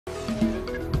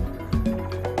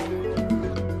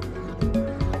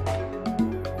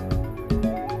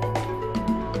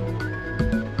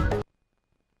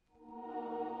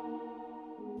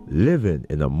Living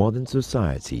in a modern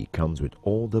society comes with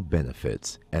all the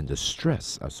benefits and the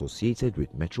stress associated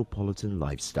with metropolitan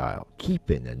lifestyle.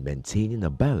 Keeping and maintaining a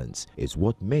balance is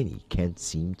what many can't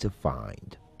seem to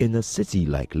find. In a city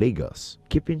like Lagos,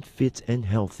 keeping fit and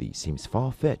healthy seems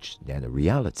far-fetched than a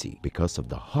reality because of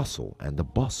the hustle and the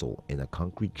bustle in a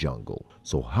concrete jungle.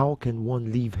 So how can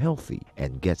one live healthy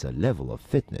and get a level of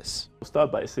fitness? We'll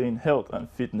start by saying health and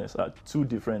fitness are two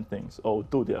different things,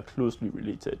 although they are closely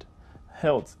related.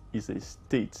 Health is a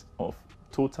state of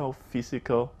total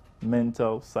physical,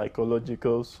 mental,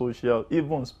 psychological, social,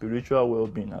 even spiritual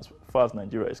well-being as far as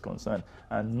Nigeria is concerned,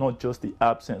 and not just the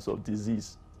absence of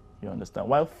disease. You understand?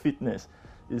 While fitness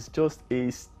is just a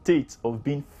state of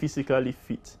being physically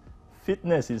fit.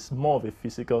 Fitness is more of a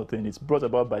physical thing. It's brought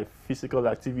about by physical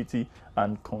activity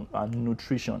and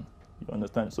nutrition. You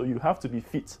understand? So you have to be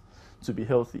fit to be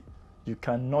healthy. You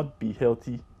cannot be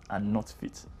healthy and not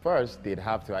fit. First, they'd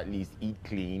have to at least eat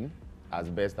clean as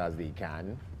best as they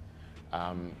can.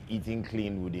 Eating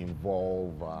clean would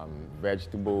involve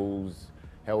vegetables,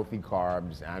 healthy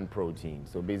carbs, and protein.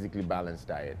 So basically balanced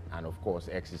diet, and of course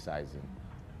exercising.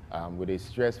 With a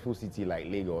stressful city like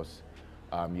Lagos,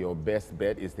 your best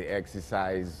bet is the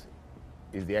exercise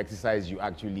you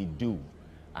actually do.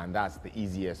 And that's the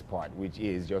easiest part, which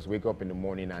is just wake up in the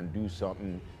morning and do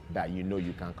something that you know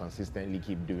you can consistently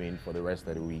keep doing for the rest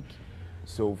of the week.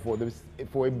 So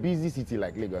for a busy city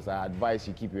like Lagos, I advise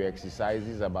you keep your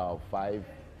exercises about five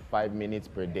minutes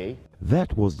per day.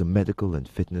 That was the medical and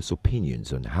fitness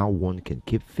opinions on how one can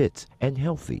keep fit and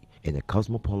healthy in a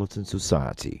cosmopolitan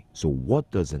society. So what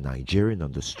does a Nigerian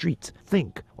on the street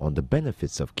think on the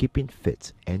benefits of keeping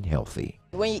fit and healthy?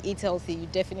 When you eat healthy, you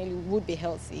definitely would be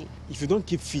healthy. If you don't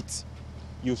keep fit,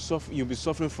 you'll be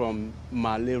suffering from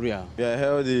malaria. You are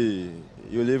healthy,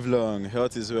 you live long,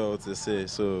 health is wealth, they say.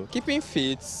 So keeping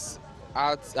fit,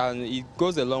 and it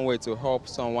goes a long way to help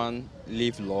someone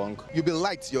live long. You'll be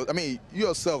light. You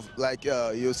yourself, like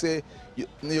you say,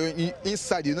 you're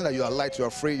inside, you know that you are light, you are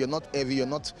free, you're not heavy, you're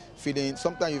not feeling.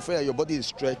 Sometimes you feel that your body is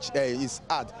stretched, is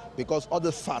hard because all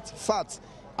the fats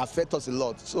affect us a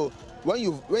lot. So when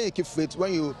you keep fit,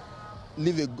 when you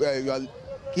live you are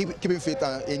keeping fit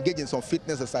and engage in some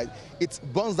fitness exercise, it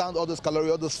burns down all those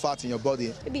calories, all those fats in your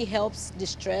body. Maybe helps the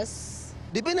stress.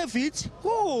 The benefit,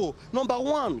 number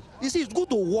one, you see, it's good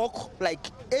to walk like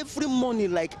every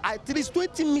morning, like at least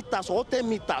 20 meters or 10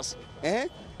 meters,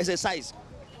 exercise.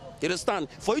 You understand?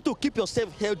 For you to keep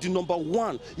yourself healthy, number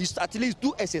one, is at least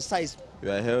do exercise.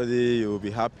 You are healthy, you will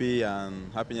be happy,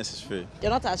 and happiness is free.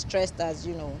 You're not as stressed as,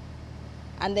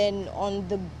 And then on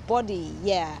the body,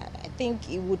 yeah, I think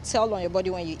it would tell on your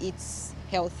body when you eat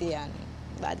healthy and,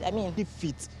 Keep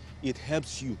fit, it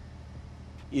helps you.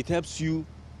 It helps you.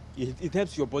 It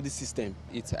helps your body system.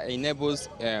 It enables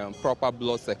proper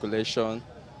blood circulation.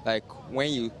 Like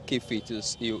when you keep fit,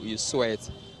 you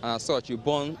sweat, and as such you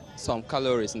burn some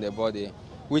calories in the body,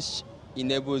 which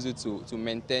enables you to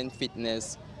maintain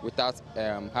fitness without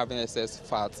having excess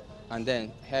fat, and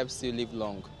then helps you live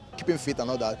long. Keeping fit and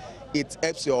all that, it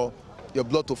helps your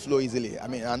blood to flow easily.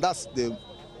 And that's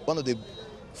one of the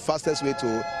fastest way to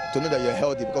know that you're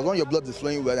healthy, because when your blood is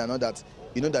flowing well and all that,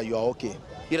 you know that you are okay.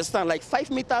 You understand? Like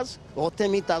 5 meters or 10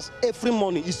 meters every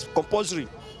morning is compulsory.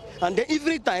 And then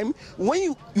every time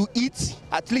when you eat,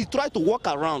 at least try to walk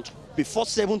around before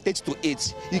 7:30 to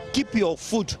 8. You keep your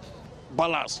food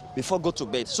balanced before go to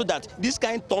bed, so that this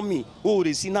kind of tummy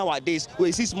they see nowadays, where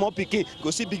you see small pikin,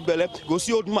 go see big belly, go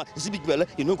see old man, you see big belly,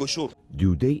 go show.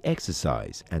 Do they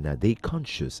exercise, and are they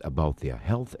conscious about their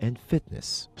health and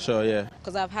fitness? Sure, yeah.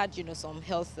 Because I've had, some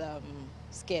health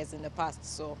scares in the past,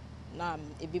 so now I'm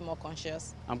a bit more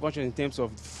conscious. I'm conscious in terms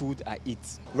of food I eat.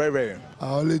 Very, very. I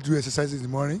always do exercise in the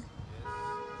morning.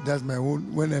 That's my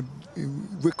own. When I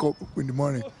wake up in the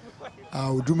morning, I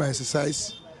will do my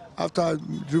exercise. After I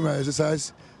do my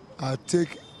exercise, I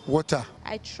take water.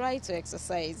 I try to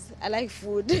exercise. I like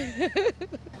food.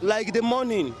 Like the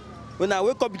morning, when I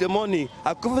wake up in the morning,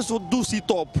 I also do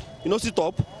sit-up.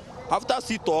 Sit-up? After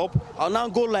sit-up, I'll now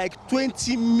go like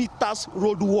 20 meters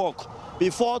road walk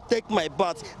before I take my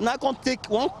bath. Now I can take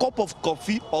 1 cup of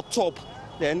coffee or top,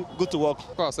 then go to work.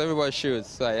 Of course, everybody should,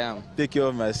 so I am. Take care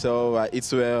of myself, I eat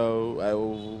well, I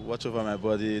will watch over my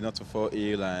body not to fall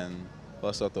ill and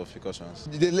all sorts of precautions.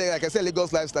 Like I said,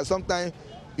 Lagos lifestyle, sometimes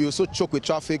you so choke with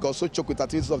traffic or so choke with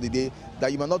activities of the day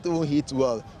that you might not even eat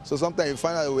well. So sometimes you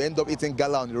find out you end up eating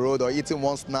gala on the road or eating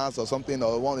one snacks or something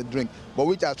or one drink, but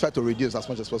which I try to reduce as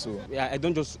much as possible. Yeah, I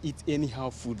don't just eat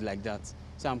anyhow food like that.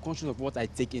 So I'm conscious of what I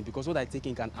take in, because what I take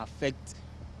in can affect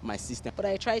my system. But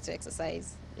I try to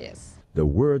exercise, yes. The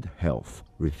word health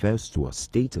refers to a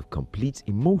state of complete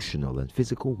emotional and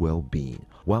physical well-being,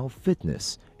 while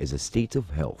fitness is a state of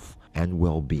health and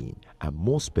well-being, and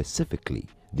more specifically,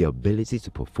 the ability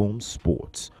to perform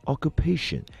sports,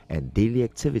 occupation, and daily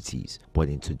activities. But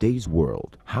in today's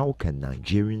world, how can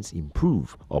Nigerians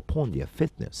improve upon their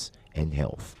fitness and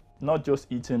health? Not just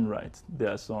eating right,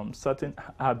 there are some certain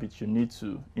habits you need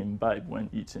to imbibe when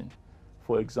eating.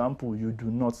 For example, you do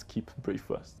not skip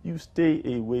breakfast. You stay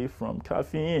away from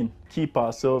caffeine. Keep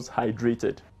ourselves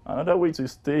hydrated. Another way to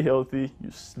stay healthy,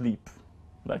 you sleep.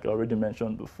 Like I already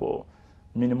mentioned before,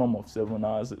 minimum of 7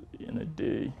 hours in a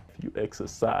day. You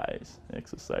exercise.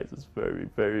 Exercise is very,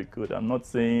 very good. I'm not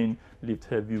saying lift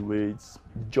heavy weights,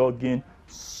 jogging,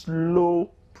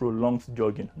 slow, prolonged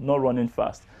jogging, not running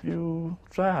fast. You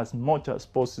try as much as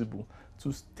possible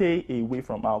to stay away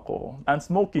from alcohol. And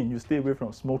smoking, you stay away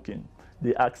from smoking.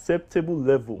 The acceptable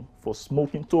level for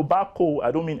smoking, tobacco,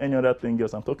 I don't mean any other thing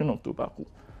else, I'm talking of tobacco.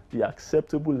 The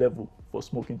acceptable level for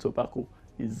smoking tobacco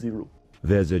is 0.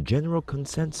 There's a general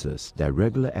consensus that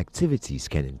regular activities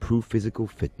can improve physical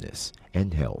fitness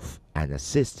and health and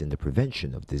assist in the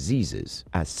prevention of diseases,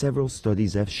 as several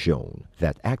studies have shown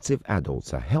that active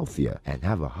adults are healthier and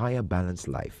have a higher balanced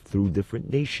life through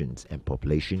different nations and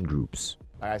population groups.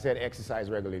 Like I said, exercise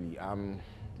regularly.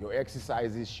 Your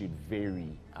exercises should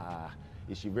vary.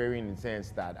 It should vary in the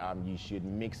sense that you should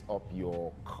mix up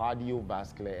your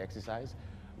cardiovascular exercise,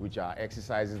 which are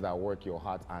exercises that work your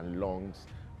heart and lungs,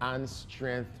 and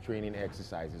strength training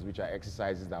exercises, which are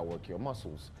exercises that work your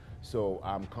muscles. So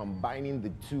combining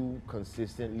the two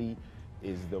consistently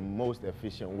is the most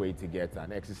efficient way to get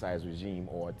an exercise regime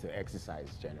or to exercise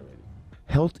generally.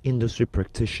 Health industry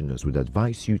practitioners would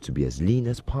advise you to be as lean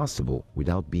as possible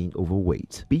without being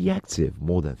overweight. Be active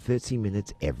more than 30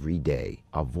 minutes every day.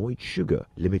 Avoid sugar.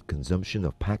 Limit consumption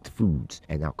of packed foods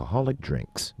and alcoholic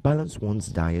drinks. Balance one's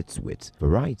diets with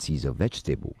varieties of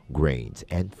vegetable, grains,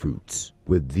 and fruits.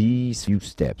 With these few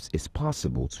steps, it's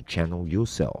possible to channel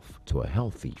yourself to a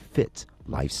healthy, fit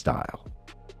lifestyle.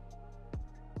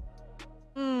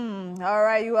 All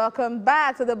right, you welcome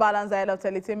back to the Balanced Diet of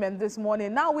Entertainment this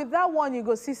morning. Now, with that one, you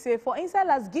go see, say, for inside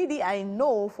Las Gidi, I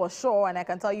know for sure, and I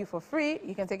can tell you for free,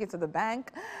 you can take it to the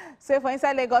bank. Say, for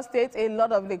inside Lagos State, a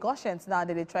lot of Lagosians now,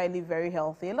 they try to live very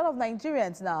healthy. A lot of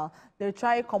Nigerians now, they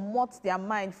try to commot their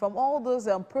mind from all those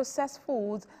processed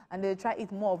foods, and they try to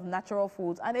eat more of natural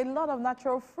foods and a lot of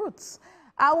natural fruits.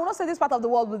 I will not say this part of the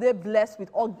world will they blessed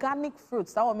with organic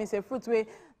fruits. That one means a fruit where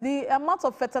the amount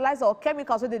of fertilizer or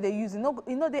chemicals that they use,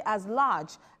 they're as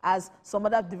large as some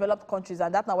other developed countries.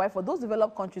 And that's now why for those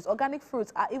developed countries, organic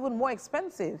fruits are even more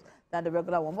expensive than the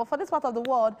regular one. But for this part of the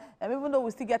world, even though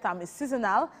we still get them, it's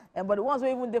seasonal, but the ones who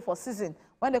even there for season,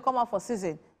 when they come out for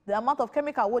season, the amount of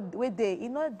chemical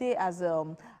they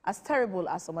as terrible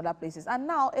as some other places. And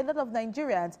now a lot of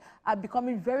Nigerians are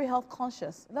becoming very health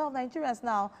conscious. A lot of Nigerians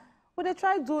now, but they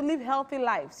try to live healthy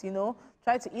lives,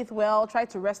 try to eat well, try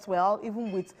to rest well,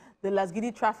 even with the Las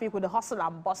Gidi traffic, with the hustle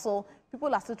and bustle.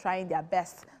 People are still trying their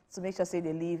best to make sure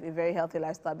they live a very healthy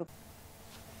lifestyle.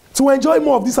 To enjoy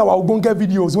more of these our Ogbonge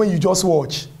videos when you just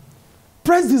watch,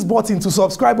 press this button to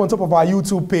subscribe on top of our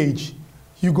YouTube page.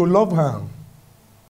 You go love her.